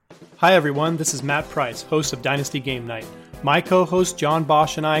Hi everyone, this is Matt Price, host of Dynasty Game Night. My co-host John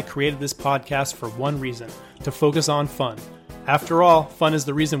Bosch and I created this podcast for one reason, to focus on fun. After all, fun is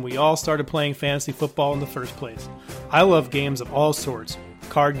the reason we all started playing fantasy football in the first place. I love games of all sorts.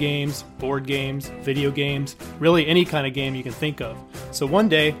 Card games, board games, video games, really any kind of game you can think of. So one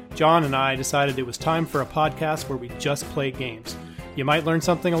day, John and I decided it was time for a podcast where we just play games. You might learn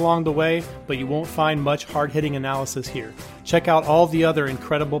something along the way, but you won't find much hard-hitting analysis here. Check out all the other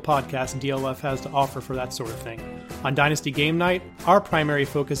incredible podcasts DLF has to offer for that sort of thing. On Dynasty Game Night, our primary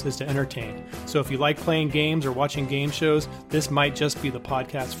focus is to entertain. So if you like playing games or watching game shows, this might just be the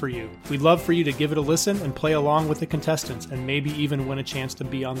podcast for you. We'd love for you to give it a listen and play along with the contestants and maybe even win a chance to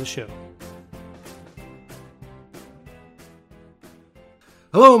be on the show.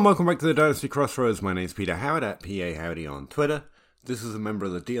 Hello and welcome back to the Dynasty Crossroads. My name is Peter Howard at PA Howdy on Twitter. This is a member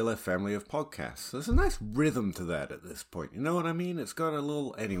of the DLF family of podcasts. There's a nice rhythm to that at this point. You know what I mean? It's got a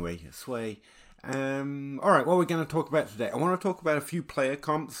little, sway. Alright, what we're going to talk about today. I want to talk about a few player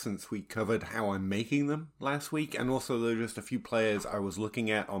comps since we covered how I'm making them last week. And also there are just a few players I was looking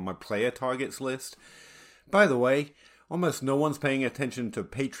at on my player targets list. By the way, almost no one's paying attention to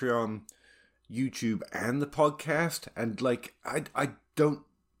Patreon, YouTube, and the podcast. And I don't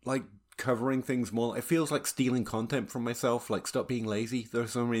like covering things more. It feels like stealing content from myself. Like, stop being lazy. There are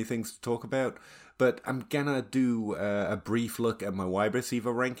so many things to talk about. But I'm gonna do a brief look at my wide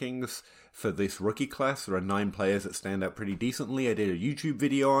receiver rankings for this rookie class. There are 9 players that stand out pretty decently. I did a YouTube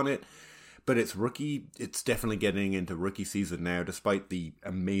video on it. But it's rookie. It's definitely getting into rookie season now, despite the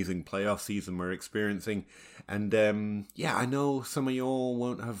amazing playoff season we're experiencing. And I know some of y'all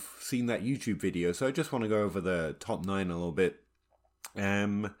won't have seen that YouTube video, so I just want to go over the top 9 a little bit.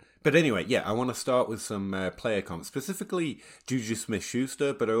 But anyway, I want to start with some player comps, specifically Juju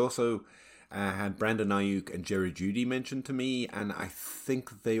Smith-Schuster, but I also had Brandon Ayuk and Jerry Jeudy mentioned to me, and I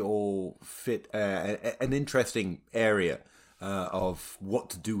think they all fit an interesting area of what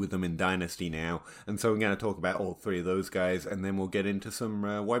to do with them in Dynasty now. And so I'm going to talk about all 3 of those guys, and then we'll get into some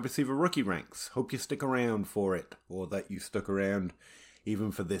wide receiver rookie ranks. Hope you stick around for it, or that you stuck around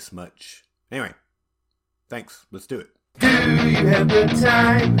even for this much. Anyway, thanks. Let's do it. Do you have the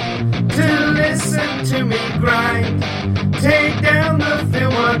time to listen to me grind? Take down the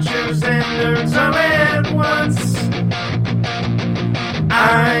film watchers and nerds all at once.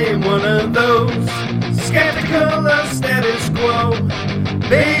 I am one of those, skeptical of status quo,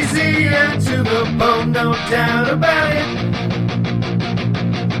 lazy and to the bone, no doubt about it.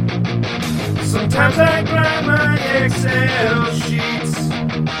 Sometimes I grind my Excel sheets,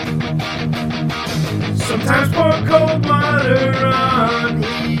 sometimes pour cold water on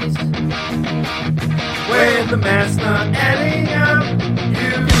heat. When the math's not adding up,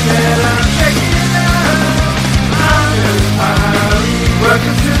 you better check it out. I'm just piling,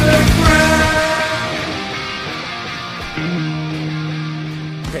 welcome to the ground.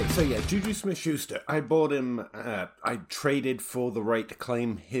 Okay, so Juju Smith-Schuster. I bought him, I traded for the right to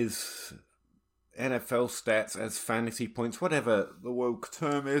claim his NFL stats as fantasy points, whatever the woke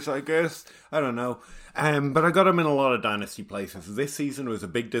term is, I guess. I don't know. But I got him in a lot of dynasty places. This season was a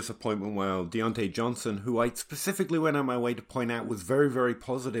big disappointment while Deontay Johnson, who I specifically went on my way to point out was very, very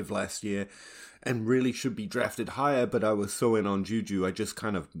positive last year and really should be drafted higher, but I was so in on Juju, I just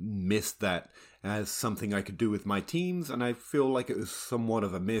kind of missed that as something I could do with my teams, and I feel like it was somewhat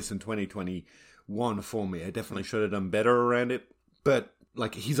of a miss in 2021 for me. I definitely should have done better around it, but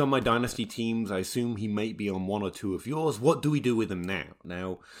he's on my dynasty teams. I assume he might be on 1 or 2 of yours. What do we do with him now?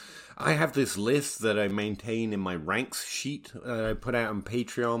 Now, I have this list that I maintain in my ranks sheet that I put out on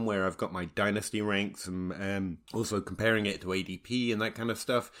Patreon where I've got my dynasty ranks and also comparing it to ADP and that kind of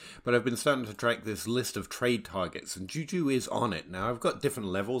stuff. But I've been starting to track this list of trade targets, and Juju is on it. Now, I've got different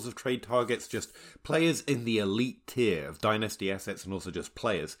levels of trade targets, just players in the elite tier of dynasty assets and also just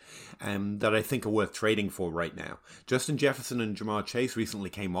players that I think are worth trading for right now. Justin Jefferson and Jamar Chase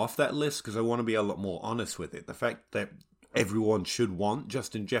recently came off that list because I want to be a lot more honest with it. The fact that everyone should want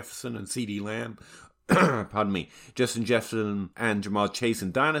Justin Jefferson and CeeDee Lamb, Justin Jefferson and Jamar Chase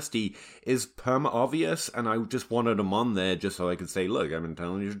in Dynasty is perma-obvious, and I just wanted them on there just so I could say, look, I've been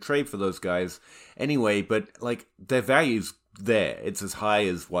telling you to trade for those guys anyway, but their value's there. It's as high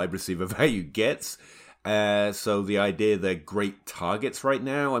as wide receiver value gets. So the idea they're great targets right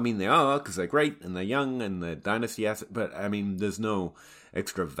now, I mean, they are, because they're great, and they're young, and they're dynasty asset, but, I mean, there's no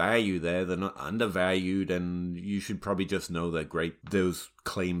extra value there. They're not undervalued, and you should probably just know they're great. Those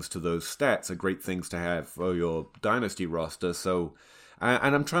claims to those stats are great things to have for your dynasty roster, so...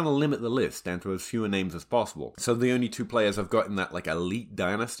 and I'm trying to limit the list down to as fewer names as possible. So the only 2 players I've got in that, elite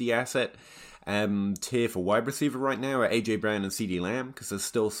dynasty asset tier for wide receiver right now are A.J. Brown and CeeDee Lamb, because there's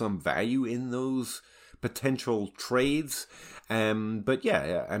still some value in those potential trades. But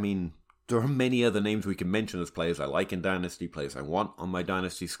yeah, I mean, there are many other names we can mention as players I like in Dynasty, players I want on my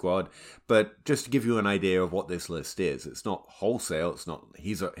Dynasty squad. But just to give you an idea of what this list is, it's not wholesale. It's not,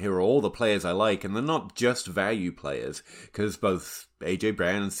 here are all the players I like, and they're not just value players, because both A.J.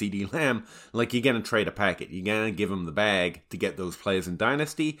 Brown and CeeDee Lamb, like, you're going to trade a packet. You're going to give them the bag to get those players in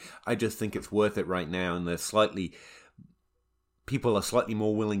Dynasty. I just think it's worth it right now, and people are slightly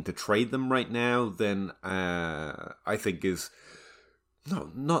more willing to trade them right now than I think is...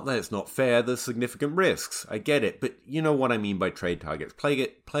 No, not that it's not fair, there's significant risks. I get it, but you know what I mean by trade targets.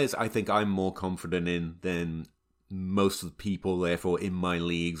 Players I think I'm more confident in than most of the people, therefore, in my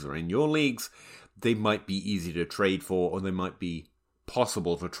leagues or in your leagues. They might be easy to trade for, or they might be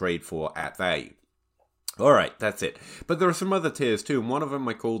possible to trade for at value. Alright, that's it. But there are some other tiers too, and one of them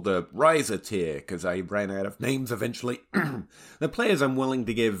I called the Riser tier, because I ran out of names eventually. The players I'm willing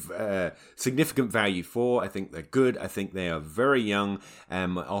to give significant value for, I think they're good, I think they are very young,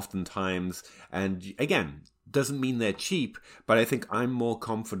 oftentimes, and again, doesn't mean they're cheap, but I think I'm more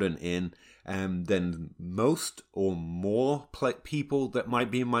confident in than most or more people that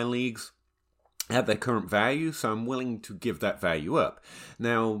might be in my leagues at their current value, so I'm willing to give that value up.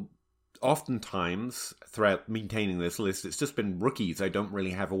 Now, oftentimes, throughout maintaining this list, it's just been rookies. I don't really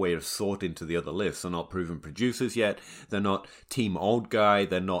have a way to sort into the other lists. They're not proven producers yet. They're not team old guy.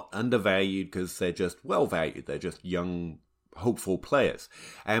 They're not undervalued because they're just well valued. They're just young, hopeful players.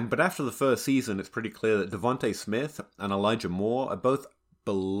 But after the first season, it's pretty clear that Devontae Smith and Elijah Moore are both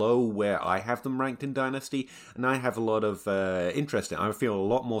below where I have them ranked in Dynasty, and I have a lot of interest in. I feel a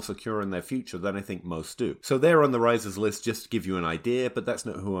lot more secure in their future than I think most do. So they're on the risers list just to give you an idea, but that's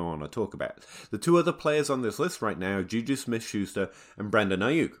not who I want to talk about. The two other players on this list right now are Juju Smith-Schuster and Brandon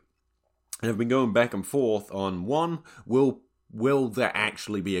Ayuk. And I've been going back and forth on one, will there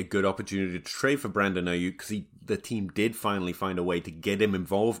actually be a good opportunity to trade for Brandon Ayuk, because the team did finally find a way to get him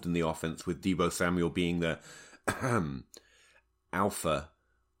involved in the offense, with Deebo Samuel being the alpha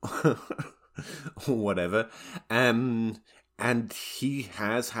or whatever, and he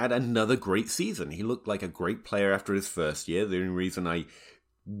has had another great season. He looked like a great player after his first year. The only reason I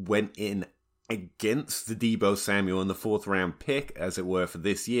went in against the Deebo Samuel in the 4th round pick, as it were, for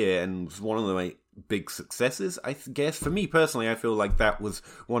this year, and was one of my big successes, I guess. For me personally, I feel like that was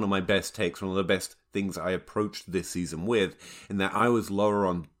one of my best takes, one of the best things I approached this season with, in that I was lower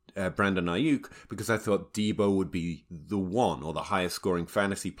on Brandon Ayuk because I thought Deebo would be the one, or the highest scoring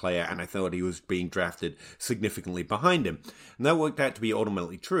fantasy player, and I thought he was being drafted significantly behind him. And that worked out to be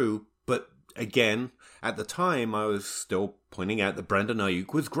ultimately true, but again, at the time, I was still pointing out that Brandon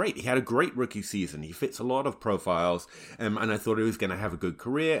Ayuk was great. He had a great rookie season. He fits a lot of profiles, and I thought he was going to have a good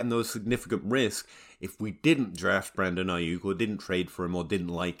career, and there was significant risk if we didn't draft Brandon Ayuk, or didn't trade for him, or didn't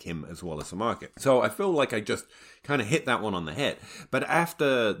like him as well as the market. So I feel like I just kind of hit that one on the head. But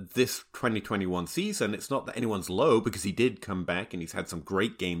after this 2021 season, it's not that anyone's low, because he did come back, and he's had some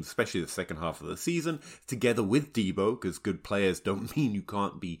great games, especially the second half of the season, together with Deebo, because good players don't mean you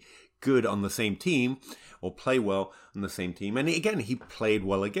can't be good on the same team or play well on the same team. And again, he played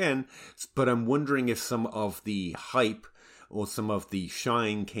well again, but I'm wondering if some of the hype or some of the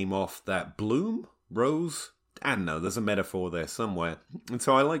shine came off that bloom, rose. I don't know, there's a metaphor there somewhere. And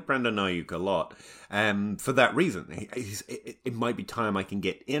so I like Brandon Ayuk a lot. For that reason, it might be time I can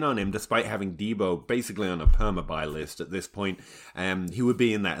get in on him, despite having Deebo basically on a perma-buy list at this point. He would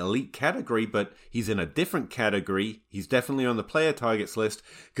be in that elite category, but he's in a different category. He's definitely on the player targets list,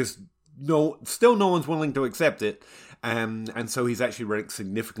 because still no one's willing to accept it. And so he's actually ranked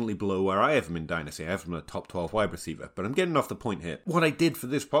significantly below where I have him in Dynasty. I have him a top 12 wide receiver. But I'm getting off the point here. What I did for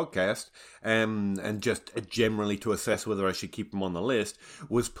this podcast, and just generally to assess whether I should keep him on the list,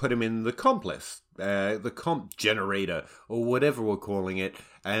 was put him in the comp list. The comp generator, or whatever we're calling it,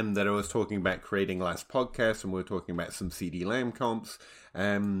 that I was talking about creating last podcast, and we were talking about some CeeDee Lamb comps,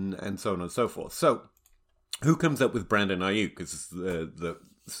 and so on and so forth. So, who comes up with Brandon Ayuk? Is the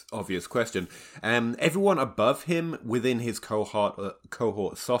obvious question. Everyone above him within his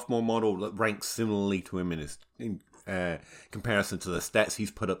cohort sophomore model ranks similarly to him in comparison to the stats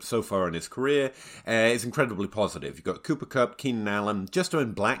he's put up so far in his career. Is incredibly positive. You've got Cooper Kupp, Keenan Allen,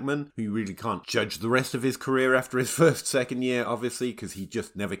 Justin Blackmon, who you really can't judge the rest of his career after his second year, obviously, because he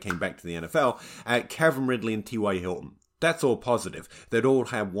just never came back to the NFL. Calvin Ridley and T.Y. Hilton. That's all positive. They'd all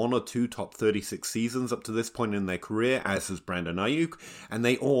had 1 or 2 top 36 seasons up to this point in their career, as has Brandon Ayuk, and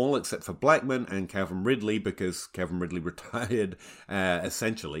they all, except for Blackmon and Calvin Ridley, because Calvin Ridley retired,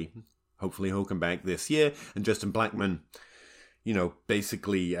 essentially. Hopefully he'll come back this year, and Justin Blackmon,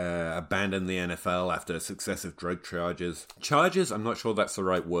 basically abandoned the NFL after successive drug charges. Charges? I'm not sure that's the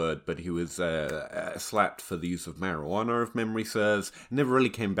right word, but he was slapped for the use of marijuana, if memory serves, never really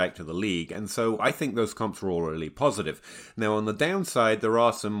came back to the league, and so I think those comps were all really positive. Now, on the downside, there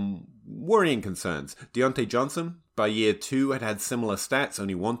are some worrying concerns. Deontay Johnson, by year 2, had similar stats,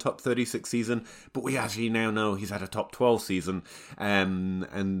 only one top 36 season, but we actually now know he's had a top 12 season,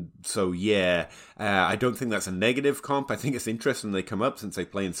 and so I don't think that's a negative comp. I think it's interesting they come up since they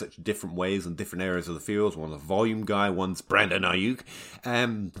play in such different ways in different areas of the field. One's a volume guy, one's Brandon Ayuk,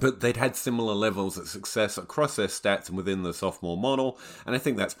 but they'd had similar levels of success across their stats and within the sophomore model, and I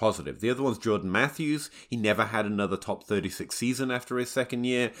think that's positive. The other one's Jordan Matthews. He never had another top 36 season after his second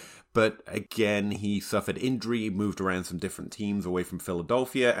year, but again, he suffered injury, moved around some different teams away from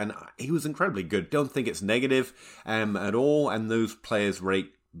Philadelphia, and he was incredibly good. Don't think it's negative at all, and those players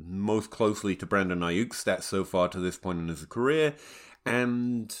rate most closely to Brandon Ayuk's stats so far to this point in his career,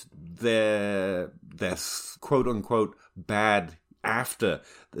 and their quote-unquote bad after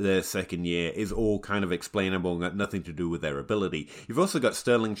their second year is all kind of explainable and got nothing to do with their ability. You've also got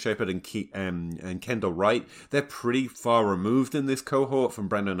Sterling Shepard and Kendall Wright. They're pretty far removed in this cohort from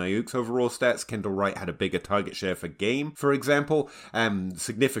Brandon Ayuk's overall stats. Kendall Wright had a bigger target share per game, for example,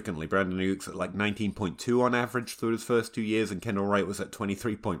 significantly. Brandon Ayuk's at like 19.2 on average through his first 2 years, and Kendall Wright was at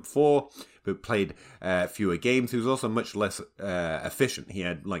 23.4. But played fewer games. He was also much less efficient. He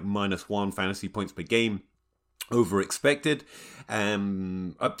had like -1 fantasy points per game over expected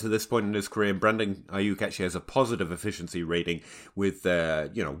up to this point in his career. And Brandon Ayuk actually has a positive efficiency rating with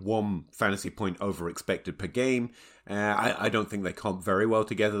 1 fantasy point over expected per game. I don't think they comp very well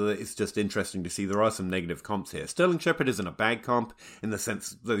together. It's just interesting to see there are some negative comps here. Sterling Shepard isn't a bad comp in the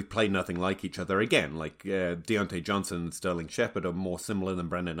sense that they play nothing like each other. Again, like Deontay Johnson and Sterling Shepard are more similar than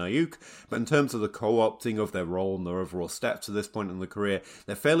Brandon Ayuk, but in terms of the co-opting of their role and their overall stats to this point in the career,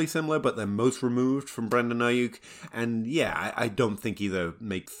 they're fairly similar, but they're most removed from Brandon Ayuk. And I don't think either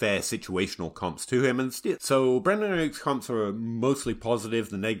make fair situational comps to him. And so Brandon Ayuk's comps are mostly positive.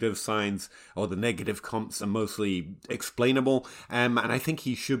 The negative signs or the negative comps are mostly explainable, and I think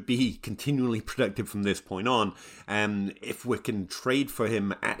he should be continually productive from this point on. If we can trade for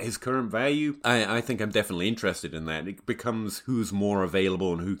him at his current value, I think I'm definitely interested in that. It becomes who's more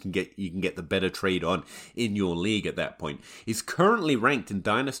available and you can get the better trade on in your league at that point. He's currently ranked in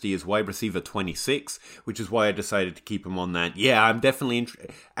Dynasty as wide receiver 26, which is why I decided to keep him on that. I'm definitely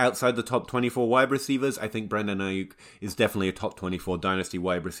outside the top 24 wide receivers. I think Brandon Ayuk is definitely a top 24 Dynasty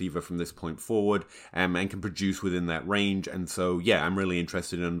wide receiver from this point forward, and can produce within that range. And so I'm really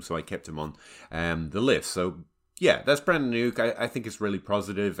interested in him, so I kept him on the list. So that's Brandon Ayuk. I think it's really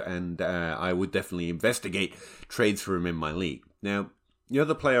positive, and I would definitely investigate trades for him in my league. Now, the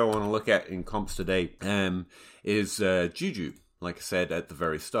other player I want to look at in comps today is Juju, like I said at the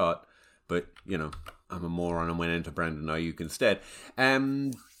very start, but I'm a moron and went into Brandon Ayuk instead.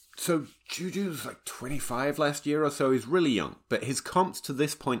 So Juju's like 25 last year or so. He's really young, but his comps to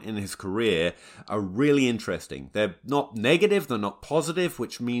this point in his career are really interesting. They're not negative, they're not positive,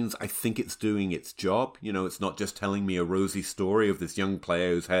 which means I think it's doing its job. It's not just telling me a rosy story of this young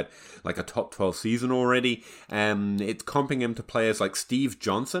player who's had like a top 12 season already. It's comping him to players like Steve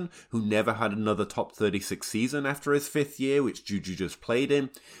Johnson, who never had another top 36 season after his 5th year, which Juju just played in,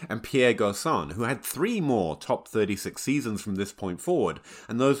 and Pierre Garçon, who had 3 more top 36 seasons from this point forward,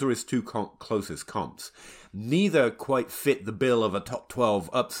 and those are his 2 closest comps. Neither quite fit the bill of a top 12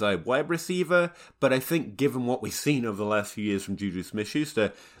 upside wide receiver, but I think given what we've seen over the last few years from Juju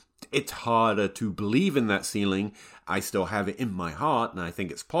Smith-Schuster, it's harder to believe in that ceiling. I still have it in my heart, and I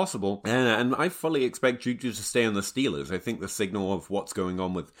think it's possible. And I fully expect Juju to stay on the Steelers. I think the signal of what's going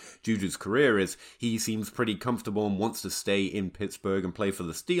on with Juju's career is he seems pretty comfortable and wants to stay in Pittsburgh and play for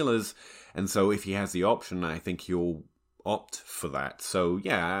the Steelers. And so if he has the option, I think he'll opt for that. So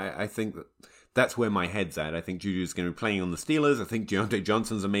I think that's where my head's at. I think Juju's going to be playing on the Steelers. I think Deontay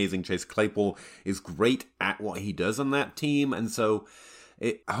Johnson's amazing. Chase Claypool is great at what he does on that team, and so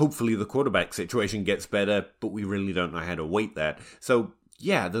hopefully the quarterback situation gets better, but we really don't know how to weight that. So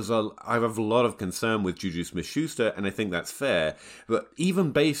I have a lot of concern with Juju Smith-Schuster, and I think that's fair. But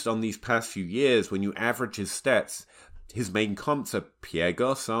even based on these past few years, when you average his stats, his main comps are Pierre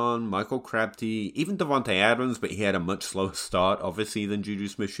Garçon, Michael Crabtree, even Devontae Adams, but he had a much slower start, obviously, than Juju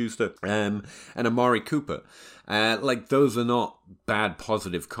Smith-Schuster, and Amari Cooper. Those are not bad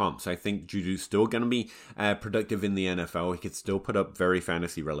positive comps. I think Juju's still going to be productive in the NFL. He could still put up very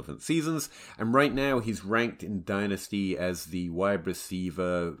fantasy-relevant seasons. And right now, he's ranked in Dynasty as the wide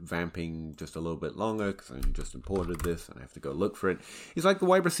receiver, vamping just a little bit longer, because I just imported this, and I have to go look for it. He's like the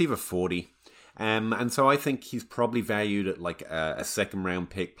wide receiver 40. And so I think he's probably valued at like a second round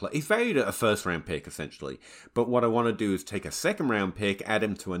pick. He's valued at a first round pick, essentially. But what I want to do is take a second round pick, add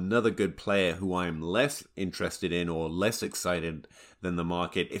him to another good player who I am less interested in or less excited than the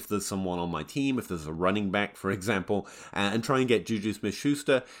market. If there's someone on my team, if there's a running back, for example, and try and get Juju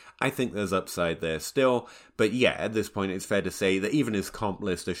Smith-Schuster, I think there's upside there still. But yeah, at this point, it's fair to say that even his comp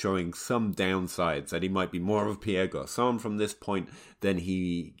list are showing some downsides, that he might be more of a Pierre Garçon from this point than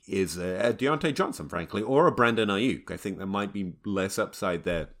he is a Deontay Johnson, frankly, or a Brandon Ayuk. I think there might be less upside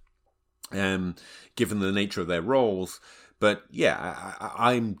there, given the nature of their roles. But yeah,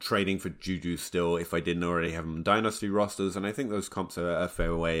 I'm trading for Juju still if I didn't already have him on Dynasty rosters, and I think those comps are a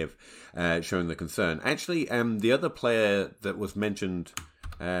fair way of showing the concern. Actually, the other player that was mentioned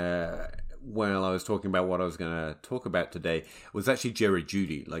while I was talking about what I was going to talk about today was actually Jerry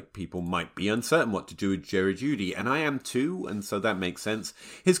Jeudy. Like, people might be uncertain what to do with Jerry Jeudy, and I am too, and so that makes sense.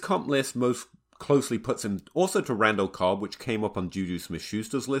 His comp list most closely puts him also to Randall Cobb, which came up on Juju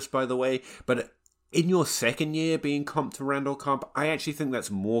Smith-Schuster's list, by the way, but in your second year being comped to Randall Cobb, I actually think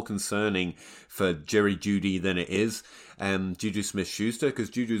that's more concerning for Jerry Jeudy than it is Juju Smith-Schuster, because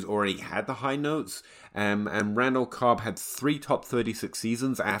Juju's already had the high notes, and Randall Cobb had 3 top 36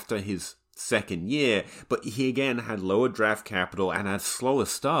 seasons after his second year, but he again had lower draft capital and had a slower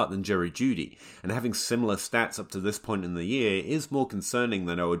start than Jerry Jeudy, and having similar stats up to this point in the year is more concerning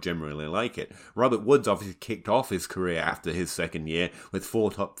than I would generally like it. Robert Woods obviously kicked off his career after his second year with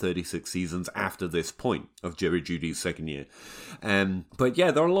 4 top 36 seasons after this point of Jerry Jeudy's second year. But yeah,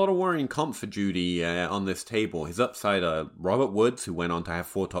 there are a lot of worrying comps for Jeudy on this table. His upside are Robert Woods, who went on to have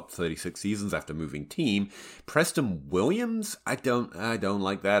 4 top 36 seasons after moving team. Preston Williams, I don't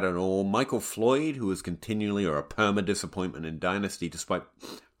like that at all. Michael Floyd, who is continually or a perma disappointment in Dynasty, despite,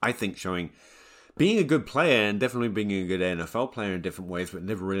 I think, being a good player and definitely being a good NFL player in different ways, but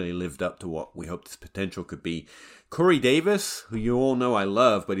never really lived up to what we hoped his potential could be. Corey Davis, who you all know I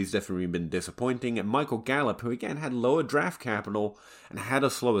love, but he's definitely been disappointing. And Michael Gallup, who again had lower draft capital and had a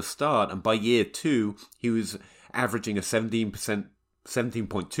slower start. And by year 2, he was averaging a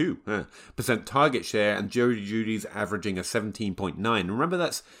 17.2% target share, and Jerry Jeudy's averaging a 17.9. Remember,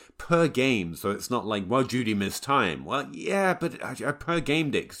 that's per game, so it's not like, well, Jeudy missed time. Well, yeah, but I per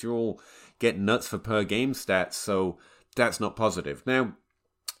gamed it, because you're all getting nuts for per game stats, so that's not positive. Now,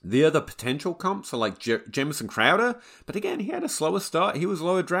 the other potential comps are like Jamison Crowder, but again, he had a slower start. He was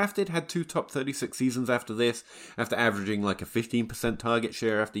lower drafted, had 2 top 36 seasons after this, after averaging like a 15% target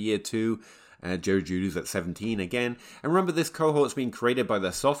share after year 2. Jerry Jeudy's at 17 again. And remember, this cohort's been created by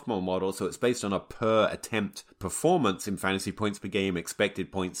their sophomore model, so it's based on a per attempt performance in fantasy points per game,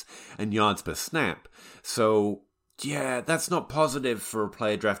 expected points, and yards per snap. So yeah, that's not positive for a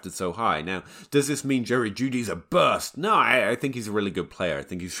player drafted so high. Now, does this mean Jerry Jeudy's a bust? No, I think he's a really good player. I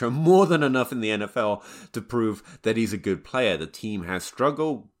think he's shown more than enough in the NFL to prove that he's a good player. The team has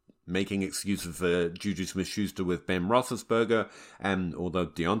struggled making excuses for Juju Smith-Schuster with Ben Roethlisberger, and although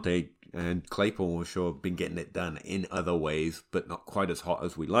Deontay and Claypool for sure have been getting it done in other ways, but not quite as hot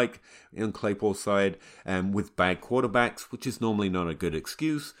as we like on Claypool's side, with bad quarterbacks, which is normally not a good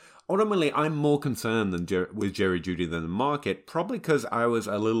excuse. Ultimately, I'm more concerned with Jerry Jeudy than the market, probably because I was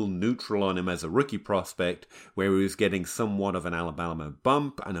a little neutral on him as a rookie prospect, where he was getting somewhat of an Alabama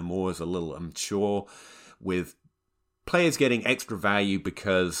bump, and I'm always a little unsure with players getting extra value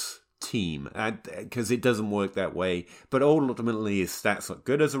because team, because it doesn't work that way. But ultimately, his stats look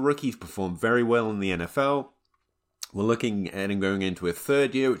good as a rookie. He's performed very well in the NFL. We're looking at him going into a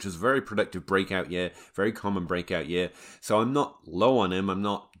third year, which is a very productive breakout year, very common breakout year. So I'm not low on him. I'm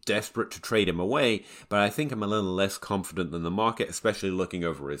not desperate to trade him away, but I think I'm a little less confident than the market, especially looking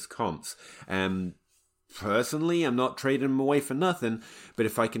over his comps. Personally, I'm not trading him away for nothing, but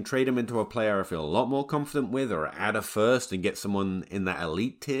if I can trade him into a player I feel a lot more confident with, or add a first and get someone in that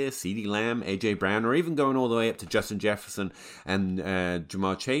elite tier, CeeDee Lamb, AJ Brown, or even going all the way up to Justin Jefferson and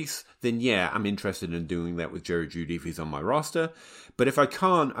Jamar Chase, then yeah, I'm interested in doing that with Jerry Jeudy if he's on my roster. But if I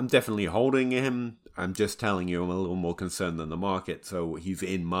can't, I'm definitely holding him. I'm just telling you I'm a little more concerned than the market, so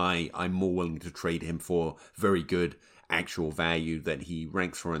I'm more willing to trade him for very good actual value that he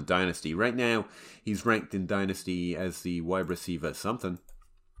ranks for in Dynasty. Right now, he's ranked in Dynasty as the wide receiver something.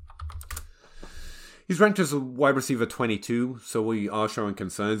 He's ranked as a wide receiver 22, so we are showing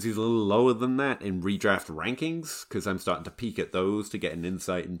concerns. He's a little lower than that in redraft rankings, because I'm starting to peek at those to get an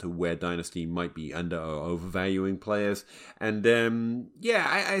insight into where Dynasty might be under or overvaluing players. And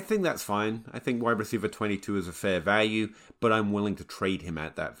I think that's fine. I think wide receiver 22 is a fair value, but I'm willing to trade him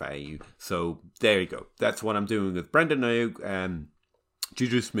at that value. So there you go. That's what I'm doing with Brandon Ayuk.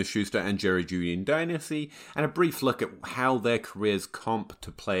 Juju Smith-Schuster and Jerry Jeudy in Dynasty, and a brief look at how their careers comp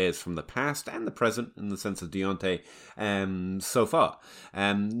to players from the past and the present, in the sense of Deontay, so far.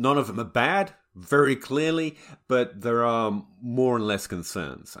 None of them are bad, very clearly, but there are more and less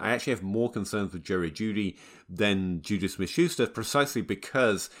concerns. I actually have more concerns with Jerry Jeudy than Juju Smith-Schuster, precisely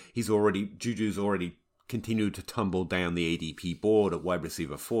because Juju's already continued to tumble down the ADP board at wide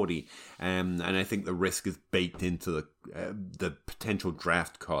receiver 40, and I think the risk is baked into the potential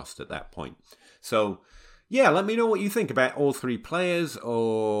draft cost at that point. So, yeah, let me know what you think about all three players,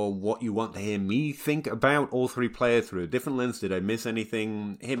 or what you want to hear me think about all three players through a different lens. Did I miss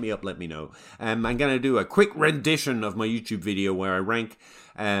anything? Hit me up, let me know. I'm going to do a quick rendition of my YouTube video where I rank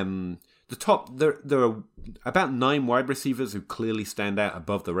the top. There are about 9 wide receivers who clearly stand out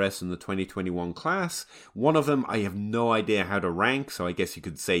above the rest in the 2021 class. One of them I have no idea how to rank, so I guess you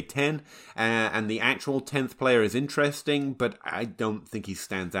could say 10. And the actual 10th player is interesting, but I don't think he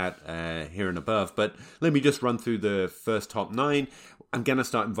stands out here and above. But let me just run through the first top 9. I'm going to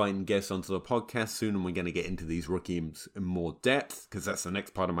start inviting guests onto the podcast soon, and we're going to get into these rookies in more depth, because that's the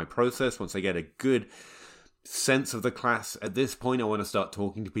next part of my process. Once I get a good sense of the class at this point, I want to start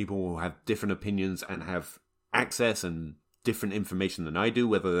talking to people who have different opinions and have access and different information than I do,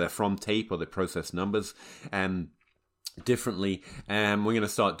 whether they're from tape or they process numbers differently. And we're going to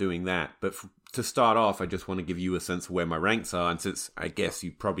start doing that. But to start off, I just want to give you a sense of where my ranks are. And since I guess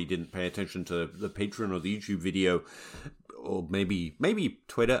you probably didn't pay attention to the Patreon or the YouTube video, or maybe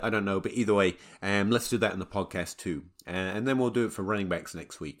Twitter, I don't know, but either way, let's do that in the podcast too. And then we'll do it for running backs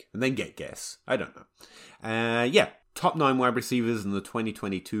next week, and then get guests. I don't know. Top 9 wide receivers in the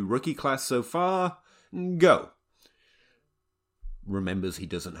 2022 rookie class so far. Go. Remembers he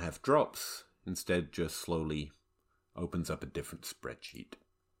doesn't have drops. Instead, just slowly opens up a different spreadsheet.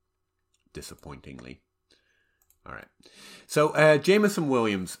 Disappointingly. All right. So, Jameson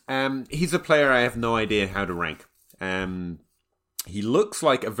Williams. He's a player I have no idea how to rank. He looks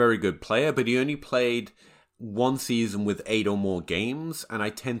like a very good player, but he only played one season with 8 or more games, and I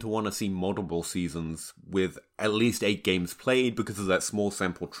tend to want to see multiple seasons with at least 8 games played because of that small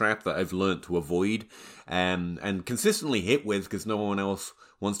sample trap that I've learned to avoid and consistently hit with, because no one else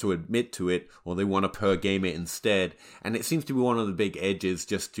wants to admit to it, or they want to per game it instead. And it seems to be one of the big edges,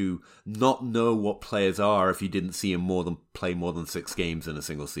 just to not know what players are if you didn't see them play more than 6 games in a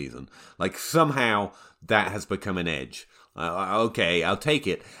single season. Like, somehow that has become an edge. Okay, I'll take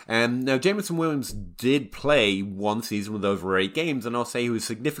it. Now, Jameson Williams did play one season with over 8 games, and I'll say he was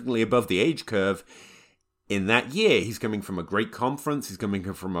significantly above the age curve in that year. He's coming from a great conference. He's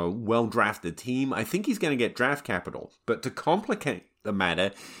coming from a well-drafted team. I think he's going to get draft capital. But to complicate the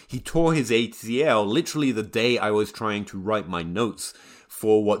matter, he tore his ACL literally the day I was trying to write my notes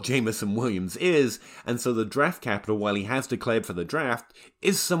for what Jameson Williams is, and so the draft capital, while he has declared for the draft,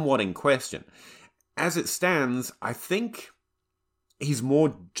 is somewhat in question. As it stands, I think he's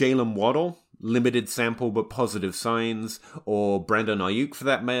more Jalen Waddle, limited sample but positive signs, or Brandon Ayuk for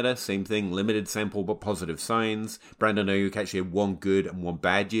that matter, same thing, limited sample but positive signs. Brandon Ayuk actually had 1 good and 1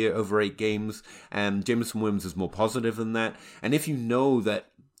 bad year over 8 games, and Jameson Williams is more positive than that. And if you know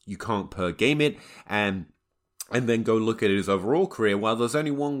that you can't per game it, and then go look at his overall career, while there's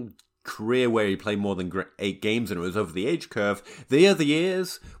only one career where he played more than 8 games and it was over the age curve, the other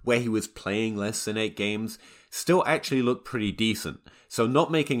years where he was playing less than 8 games still actually looked pretty decent. So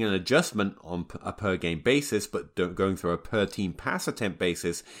not making an adjustment on a per game basis, but going through a per team pass attempt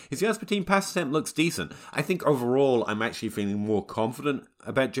basis, his yards per team pass attempt looks decent. I think overall I'm actually feeling more confident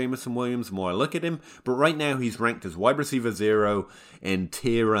about Jameson Williams the more I look at him, but right now he's ranked as wide receiver 0 in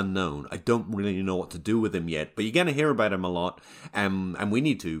tier unknown. I don't really know what to do with him yet, but you're going to hear about him a lot, and we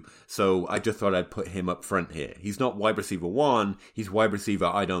need to, so I just thought I'd put him up front here. He's not wide receiver 1, he's wide receiver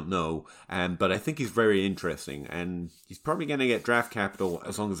I don't know, but I think he's very interesting, and he's probably going to get draft capital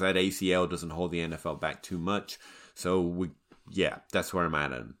as long as that ACL doesn't hold the NFL back too much. So, that's where I'm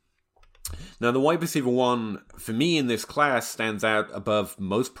at him. Now, the wide receiver 1, for me in this class, stands out above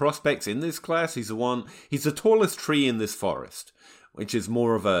most prospects in this class. He's the tallest tree in this forest, which is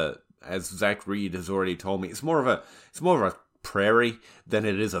more of a, as Zach Reed has already told me, it's more of a prairie than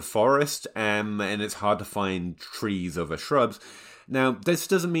it is a forest, and it's hard to find trees over shrubs. Now, this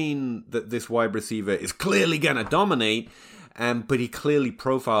doesn't mean that this wide receiver is clearly going to dominate, but he clearly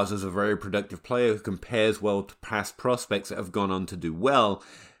profiles as a very productive player who compares well to past prospects that have gone on to do well.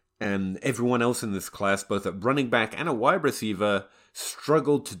 And everyone else in this class, both at running back and a wide receiver,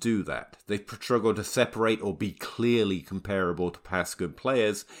 struggled to do that. They struggled to separate or be clearly comparable to past good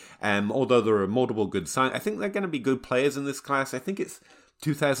players. Although there are multiple good signs, I think they're going to be good players in this class. I think it's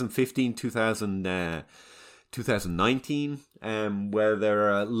 2015, 2019, where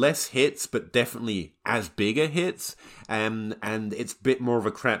there are less hits, but definitely as bigger hits, and it's a bit more of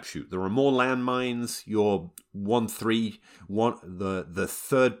a crapshoot. There are more landmines. Your 1-3,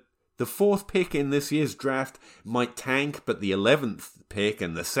 the fourth pick in this year's draft might tank, but the 11th pick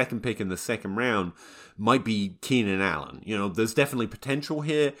and the second pick in the second round might be Keenan Allen. You know, there's definitely potential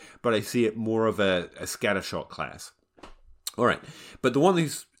here, but I see it more of a scattershot class. All right, but the one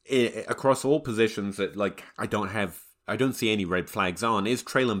who's across all positions that I don't see any red flags on is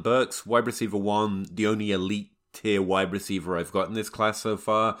Treylon Burks, wide receiver 1, the only elite tier wide receiver I've got in this class so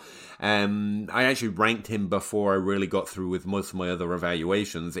far. I actually ranked him before I really got through with most of my other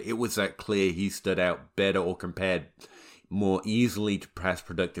evaluations. It was that clear he stood out better or compared more easily to past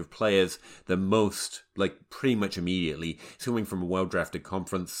productive players than most, pretty much immediately. He's coming from a well-drafted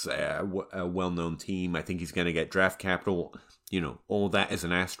conference, a well-known team. I think he's going to get draft capital. You know, all that is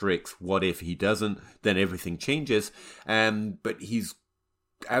an asterisk. What if he doesn't? Then everything changes. But he's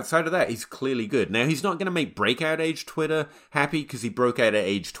outside of that, he's clearly good. Now, he's not going to make breakout age Twitter happy because he broke out at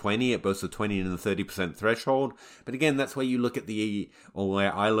age 20 at both the 20 and the 30% threshold. But again, that's where you look at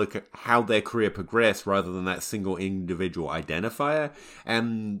where I look at how their career progressed rather than that single individual identifier.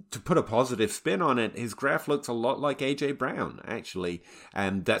 And to put a positive spin on it, his graph looks a lot like AJ Brown, actually.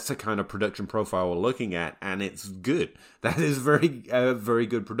 And that's the kind of production profile we're looking at, and it's good. That is very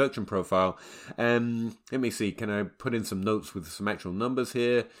good production profile. Let me see, can I put in some notes with some actual numbers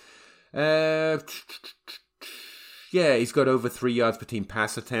here? Yeah, he's got over 3 yards per team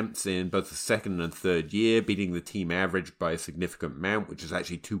pass attempts in both the second and third year, beating the team average by a significant amount, which is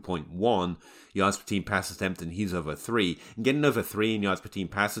actually 2.1 yards per team pass attempt, and he's over 3. And getting over 3 in yards per team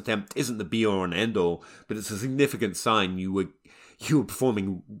pass attempt isn't the be-all and end-all, but it's a significant sign you were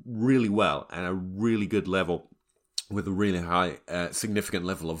performing really well at a really good level, with a really high, significant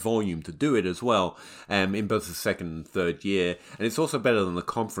level of volume to do it as well, in both the second and third year. And it's also better than the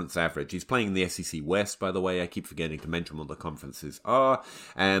conference average. He's playing in the SEC West, by the way. I keep forgetting to mention what the conferences are.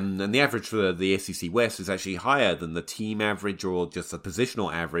 And the average for the SEC West is actually higher than the team average or just the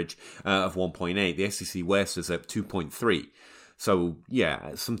positional average of 1.8. The SEC West is at 2.3. So,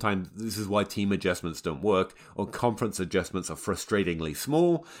 yeah, sometimes this is why team adjustments don't work, or conference adjustments are frustratingly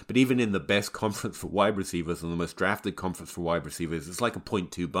small, but even in the best conference for wide receivers and the most drafted conference for wide receivers, it's like a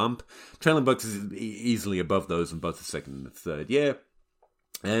 0.2 bump. Treylon is easily above those in both the second and the third year.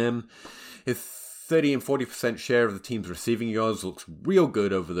 His 30 and 40% share of the team's receiving yards looks real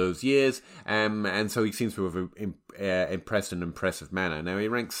good over those years, and so he seems to have impressed in an impressive manner. Now, he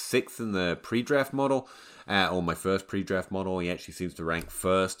ranks 6th in the pre-draft model, or my first pre-draft model. He actually seems to rank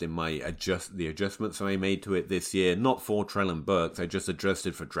first in my the adjustments I made to it this year. Not for Treylon Burks, I just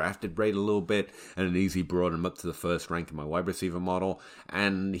adjusted for drafted rate a little bit, and it easily brought him up to the first rank in my wide receiver model,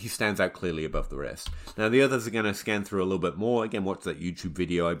 and he stands out clearly above the rest. Now, the others are going to scan through a little bit more. Again, watch that YouTube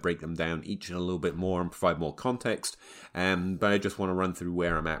video. I break them down each in a little bit more and provide more context, but I just want to run through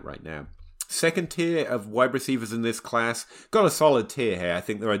where I'm at right now. Second tier of wide receivers in this class, got a solid tier here. I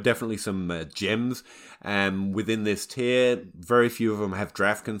think there are definitely some gems within this tier. Very few of them have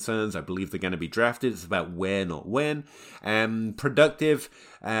draft concerns. I believe they're going to be drafted. It's about where, not when. Productive,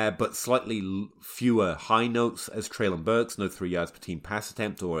 but slightly fewer high notes as Treylon Burks. No 3 yards per team pass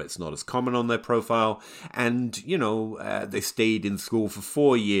attempt, or it's not as common on their profile. And, they stayed in school for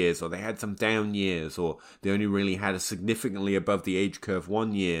 4 years, or they had some down years, or they only really had a significantly above the age curve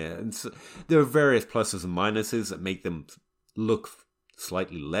 1 year. And so there are various pluses and minuses that make them look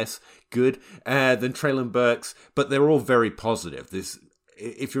slightly less good than Treylon Burks, but they're all very positive.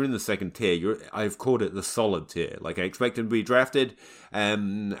 If you're in the second tier, I've called it the solid tier. I expect him to be drafted,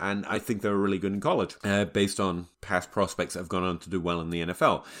 and I think they're really good in college, based on past prospects that have gone on to do well in the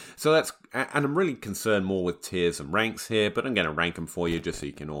NFL. So and I'm really concerned more with tiers and ranks here, but I'm going to rank them for you just so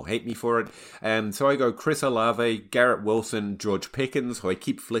you can all hate me for it. So I go Chris Olave, Garrett Wilson, George Pickens, who I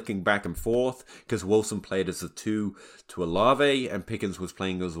keep flicking back and forth because Wilson played as a 2 to Olave, and Pickens was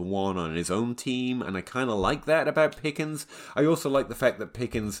playing as a 1 on his own team, and I kind of like that about Pickens. I also like the fact that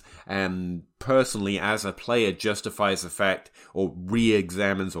Pickens, personally as a player, justifies the fact, or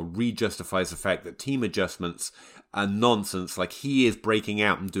re-examines or re-justifies the fact that team adjustments are nonsense. He is breaking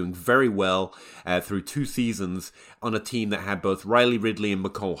out and doing very well through 2 seasons on a team that had both Riley Ridley and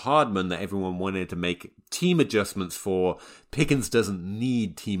McCole Hardman that everyone wanted to make team adjustments for. Pickens doesn't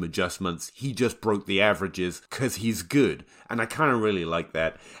need team adjustments. He just broke the averages because he's good. And I kind of really like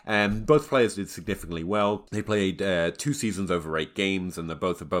that. Both players did significantly well. They played 2 seasons over 8 games, and they're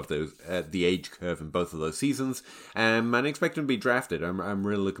both above the age curve in both of those seasons. And I expect them to be drafted. I'm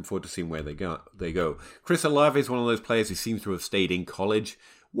really looking forward to seeing where they go. Chris Olave is one of those players who seems to have stayed in college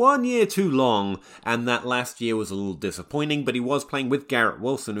 1 year too long, and that last year was a little disappointing, but he was playing with Garrett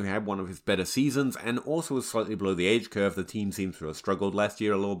Wilson, who had one of his better seasons, and also was slightly below the age curve. The team seems to have struggled last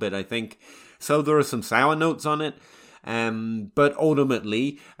year a little bit, I think. So there are some sour notes on it. But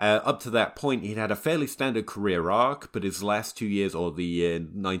ultimately, up to that point, he'd had a fairly standard career arc, but his last 2 years, or the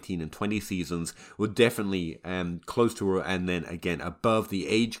 19 and 20 seasons, were definitely close to and then again above the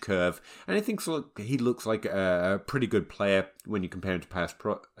age curve. And I think he looks like a pretty good player when you compare him to past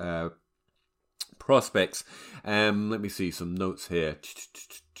prospects. Let me see some notes here.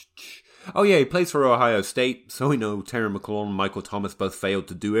 Oh yeah, he plays for Ohio State, so we know Terry McLaurin and Michael Thomas both failed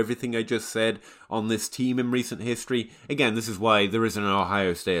to do everything I just said on this team in recent history. Again, this is why there is an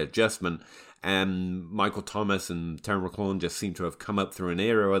Ohio State adjustment, and Michael Thomas and Terry McLaurin just seem to have come up through an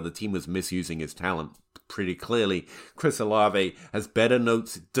era where the team was misusing his talent pretty clearly. Chris Olave has better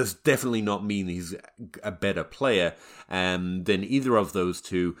notes. It does definitely not mean he's a better player than either of those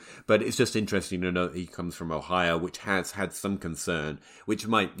two, but it's just interesting to note he comes from Ohio, which has had some concern, which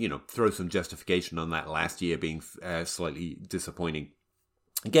might, throw some justification on that last year being slightly disappointing.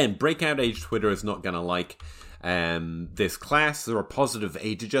 Again, breakout age Twitter is not going to like this class. There are positive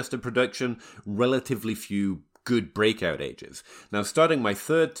age-adjusted production, relatively few good breakout ages. Now, starting my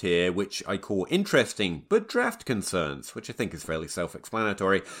third tier, which I call interesting but draft concerns, which I think is fairly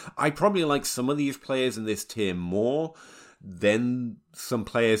self-explanatory. I probably like some of these players in this tier more than some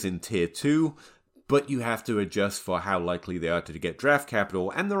players in tier 2, but you have to adjust for how likely they are to get draft capital,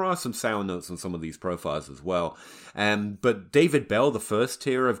 and there are some sour notes on some of these profiles as well. But David Bell, the first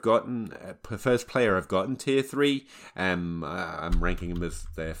player I've gotten tier 3, I'm ranking him as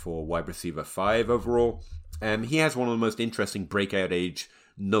therefore wide receiver 5 overall. He has one of the most interesting breakout age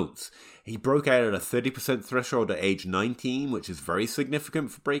notes. He broke out at a 30% threshold at age 19, which is very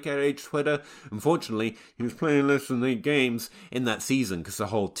significant for breakout age Twitter. Unfortunately, he was playing less than 8 games in that season because the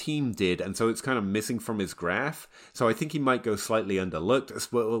whole team did, and so it's kind of missing from his graph. So I think he might go slightly underlooked,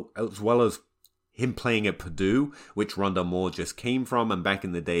 as well as him playing at Purdue, which Rondale Moore just came from, and back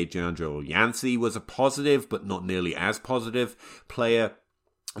in the day, DeAngelo Yancey was a positive, but not nearly as positive player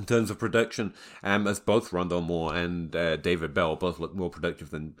in terms of production, as both Rondale Moore and David Bell both look more productive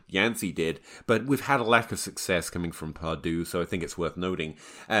than Yancey did. But we've had a lack of success coming from Purdue, so I think it's worth noting.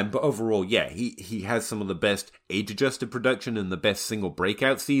 But overall, yeah, he has some of the best age-adjusted production and the best single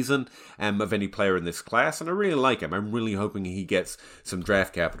breakout season of any player in this class, and I really like him. I'm really hoping he gets some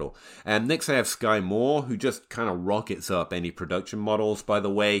draft capital. Next, I have Sky Moore, who just kind of rockets up any production models, by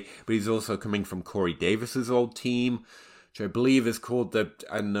the way, but he's also coming from Corey Davis's old team, which I believe is called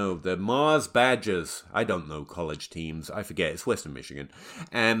the Mars Badgers. I don't know college teams. I forget. It's Western Michigan.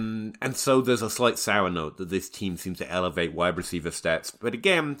 And so there's a slight sour note that this team seems to elevate wide receiver stats. But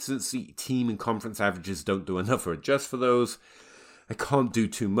again, since the team and conference averages don't do enough or adjust for those, I can't do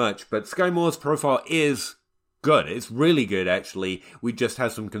too much. But Sky Moore's profile is good. It's really good, actually. We just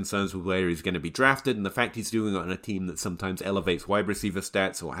have some concerns with where he's going to be drafted, and the fact he's doing it on a team that sometimes elevates wide receiver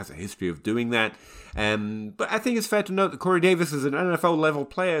stats or has a history of doing that. But I think it's fair to note that Corey Davis is an NFL-level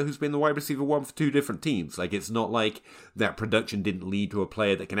player who's been the wide receiver 1 for 2 different teams. Like, it's not like that production didn't lead to a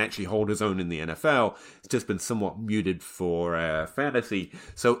player that can actually hold his own in the NFL. It's just been somewhat muted for fantasy.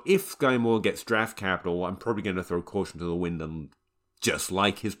 So if Sky Moore gets draft capital, I'm probably going to throw caution to the wind and just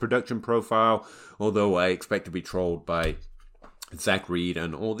like his production profile, although I expect to be trolled by Zach Reed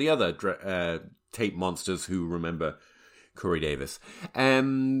and all the other tape monsters who remember Corey Davis. Sky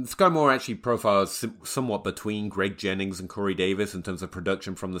Moore actually profiles somewhat between Greg Jennings and Corey Davis in terms of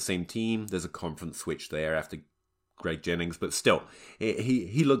production from the same team. There's a conference switch there after Greg Jennings, but still,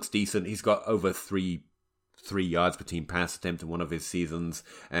 he looks decent. He's got over 3 yards per team pass attempt in one of his seasons,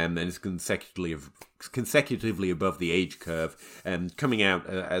 and is consecutively above the age curve, and coming out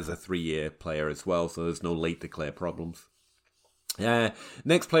as a 3-year player as well, so there's no late declare problems.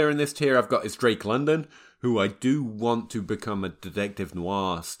 Next player in this tier I've got is Drake London, who I do want to become a detective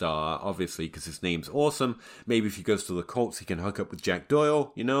noir star, obviously, because his name's awesome. Maybe if he goes to the Colts, he can hook up with Jack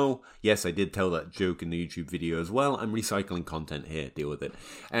Doyle, Yes, I did tell that joke in the YouTube video as well. I'm recycling content here, deal with it.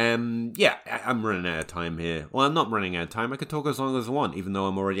 I'm running out of time here. Well, I'm not running out of time. I could talk as long as I want, even though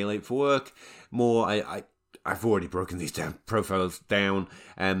I'm already late for work. I've already broken these profiles down.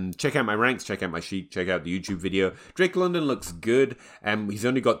 Check out my ranks, check out my sheet, check out the YouTube video. Drake London looks good. He's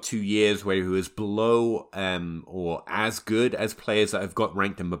only got 2 years where he was below or as good as players that have got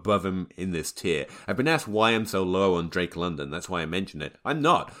ranked him above him in this tier. I've been asked why I'm so low on Drake London. That's why I mentioned it. I'm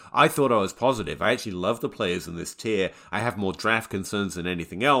not. I thought I was positive. I actually love the players in this tier. I have more draft concerns than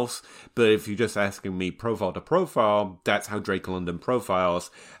anything else. But if you're just asking me profile to profile, that's how Drake London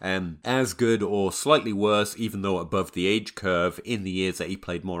profiles. As good or slightly worse worse, even though above the age curve in the years that he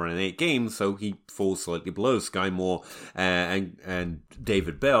played more than 8 games, so he falls slightly below Sky Moore and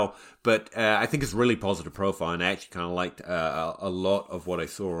David Bell. But I think it's a really positive profile, and I actually kind of liked a lot of what I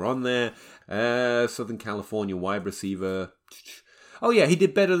saw on there. Southern California wide receiver. Oh yeah, he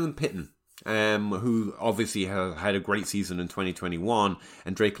did better than Pitton, who obviously had a great season in 2021,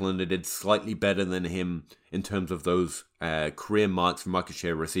 and Drake London did slightly better than him in terms of those career marks for market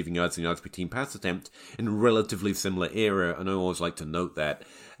share, receiving yards and yards per team pass attempt in a relatively similar era, and I always like to note that.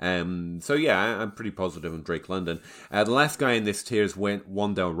 So yeah, I'm pretty positive on Drake London. The last guy in this tier is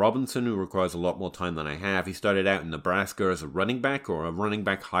Wan'Dale Robinson, who requires a lot more time than I have. He started out in Nebraska as a running back, or a running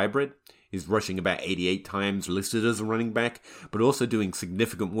back hybrid. He's rushing about 88 times, listed as a running back, but also doing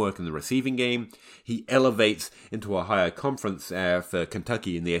significant work in the receiving game. He elevates into a higher conference for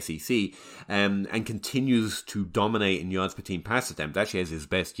Kentucky in the SEC, and continues to dominate in yards per team pass attempt. Actually has his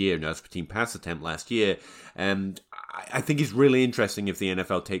best year in yards per team pass attempt last year. And I think he's really interesting if the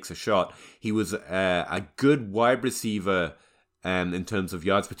NFL takes a shot. He was a good wide receiver in terms of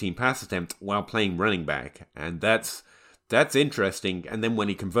yards per team pass attempt while playing running back, and that's interesting. And then when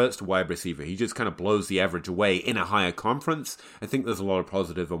he converts to wide receiver, he just kind of blows the average away in a higher conference. I think there's a lot of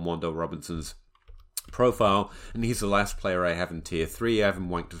positive on Wan'Dale Robinson's profile, and he's the last player I have in tier 3. I have him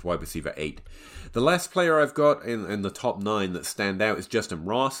ranked as wide receiver 8. The last player I've got in the top 9 that stand out is Justin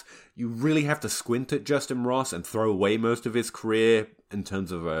Ross. You really have to squint at Justin Ross and throw away most of his career in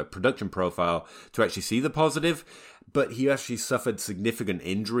terms of a production profile to actually see the positive. But he actually suffered significant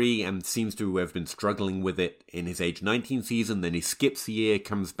injury and seems to have been struggling with it in his age 19 season. Then he skips a year,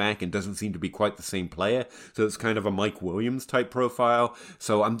 comes back, and doesn't seem to be quite the same player. So it's kind of a Mike Williams type profile.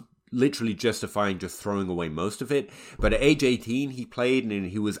 So I'm literally justifying just throwing away most of it. But at age 18, he played, and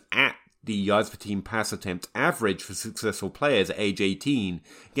he was at the yards per team pass attempt average for successful players at age 18.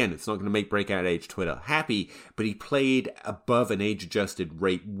 Again, it's not going to make breakout age Twitter happy, but he played above an age-adjusted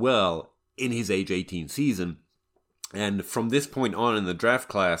rate well in his age 18 season. And from this point on in the draft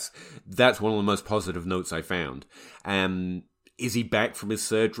class, that's one of the most positive notes I found. Is he back from his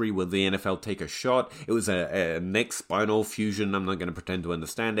surgery? Will the NFL take a shot? It was a neck spinal fusion. I'm not going to pretend to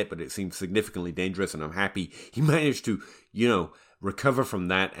understand it, but it seems significantly dangerous, and I'm happy he managed to, recover from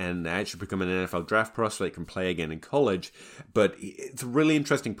that and actually become an NFL draft prospect and play again in college. But it's a really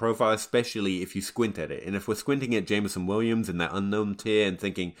interesting profile, especially if you squint at it. And if we're squinting at Jameson Williams in that unknown tier and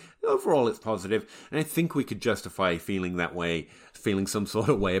thinking, overall it's positive, and I think we could justify feeling that way, feeling some sort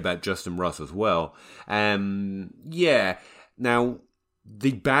of way about Justin Ross as well. Now,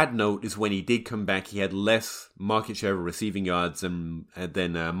 the bad note is when he did come back, he had less market share of receiving yards than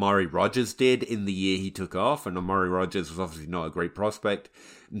Amari Rodgers did in the year he took off. And Amari Rodgers was obviously not a great prospect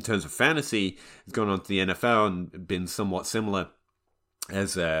in terms of fantasy. He's gone on to the NFL and been somewhat similar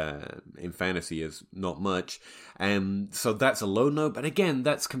as in fantasy as not much. So that's a low note. But again,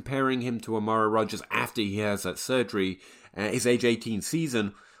 that's comparing him to Amari Rodgers after he has that surgery, his age 18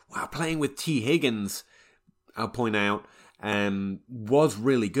 season, while playing with T. Higgins, I'll point out, was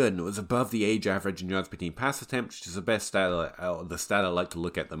really good, and it was above the age average in yards per team pass attempt, which is the best stat, the stat I like to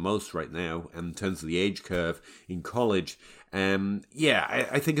look at the most right now in terms of the age curve in college.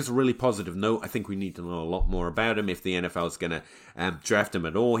 I think it's a really positive note. I think we need to know a lot more about him if the NFL is going to draft him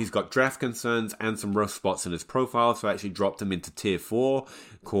at all. He's got draft concerns and some rough spots in his profile, so I actually dropped him into tier 4,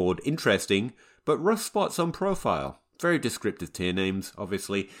 called interesting, but rough spots on profile. Very descriptive tier names,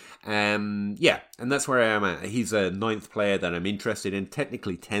 obviously. And that's where I am at. He's a 9th player that I'm interested in,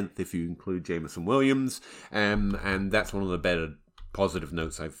 technically 10th if you include Jameson Williams, and that's one of the better positive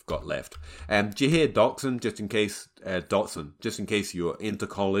notes I've got left. Jaheir Dotson, just in case you're into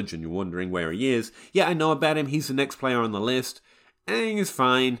college and you're wondering where he is. Yeah, I know about him. He's the next player on the list. I think he's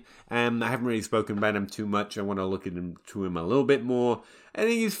fine. I haven't really spoken about him too much. I want to look into him a little bit more. I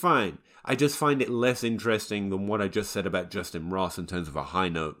think he's fine. I just find it less interesting than what I just said about Justin Ross in terms of a high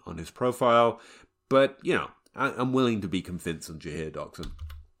note on his profile. But, I'm willing to be convinced on Jaheir Dotson.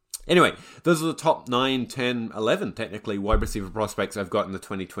 Anyway, those are the top 9, 10, 11, technically, wide receiver prospects I've got in the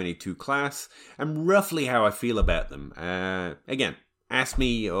 2022 class, and roughly how I feel about them. Again, ask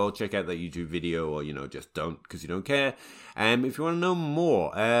me or check out that YouTube video, or, just don't, because you don't care. If you want to know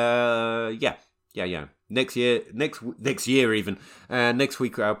more, Next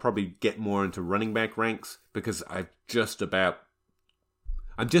week I'll probably get more into running back ranks, because I'm just about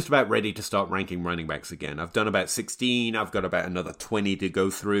ready to start ranking running backs again. I've done about 16. I've got about another 20 to go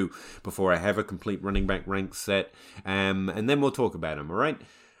through before I have a complete running back rank set. And then we'll talk about them, all right?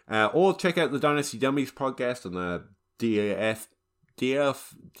 Or check out the Dynasty Dummies podcast on the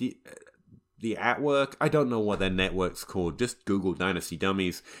the artwork. I don't know what their network's called. Just Google Dynasty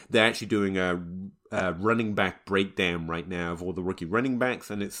Dummies. They're actually doing a running back breakdown right now of all the rookie running backs,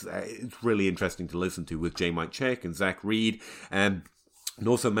 and it's really interesting to listen to with J. Mike Check and Zach Reed and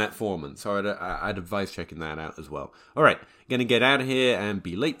also Matt Foreman. So I'd advise checking that out as well. All right, gonna get out of here and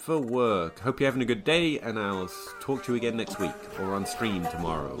be late for work. Hope you're having a good day, and I'll talk to you again next week or on stream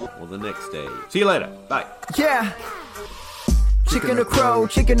tomorrow or the next day. See you later. Bye. Yeah. Chicken or crow,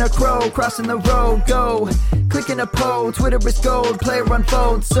 crossing the road, go. Clicking a poll, Twitter is gold, player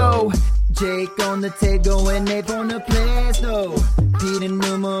unfold, so. Jake on the table and Nate on the plays, no. Pete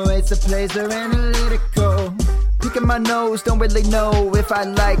enumerates the plays, they're analytical. Picking my nose, don't really know if I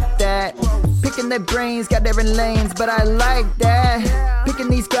like that. Picking their brains, got different lanes, but I like that. Picking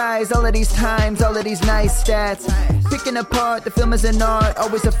these guys, all of these times, all of these nice stats. Picking apart, the film is an art,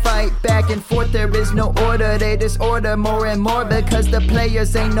 always a fight back and forth. There is no order, they disorder more and more because the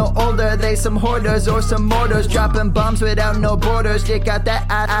players ain't no older. They some hoarders or some mortars, dropping bombs without no borders. They got that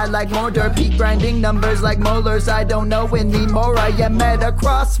I like mortar, peak grinding numbers like molars. I don't know anymore, I am at a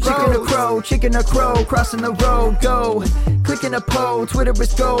crossroads. Chicken or crow, crossing the road, go. Clicking a poll, Twitter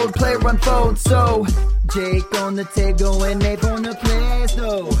is gold, player unfold, so. Jake on the table and Nate on the plays,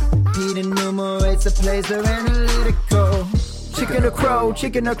 no. Pete enumerates the plays, they're analytical. Chicken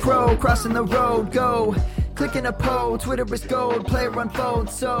or crow, crossing the road, go. Clicking a poll, Twitter is gold, player unfold,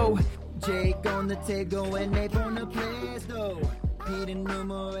 so. Jake on the table and Nate on the plays, no. Pete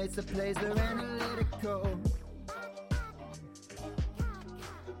enumerates the plays, they're analytical.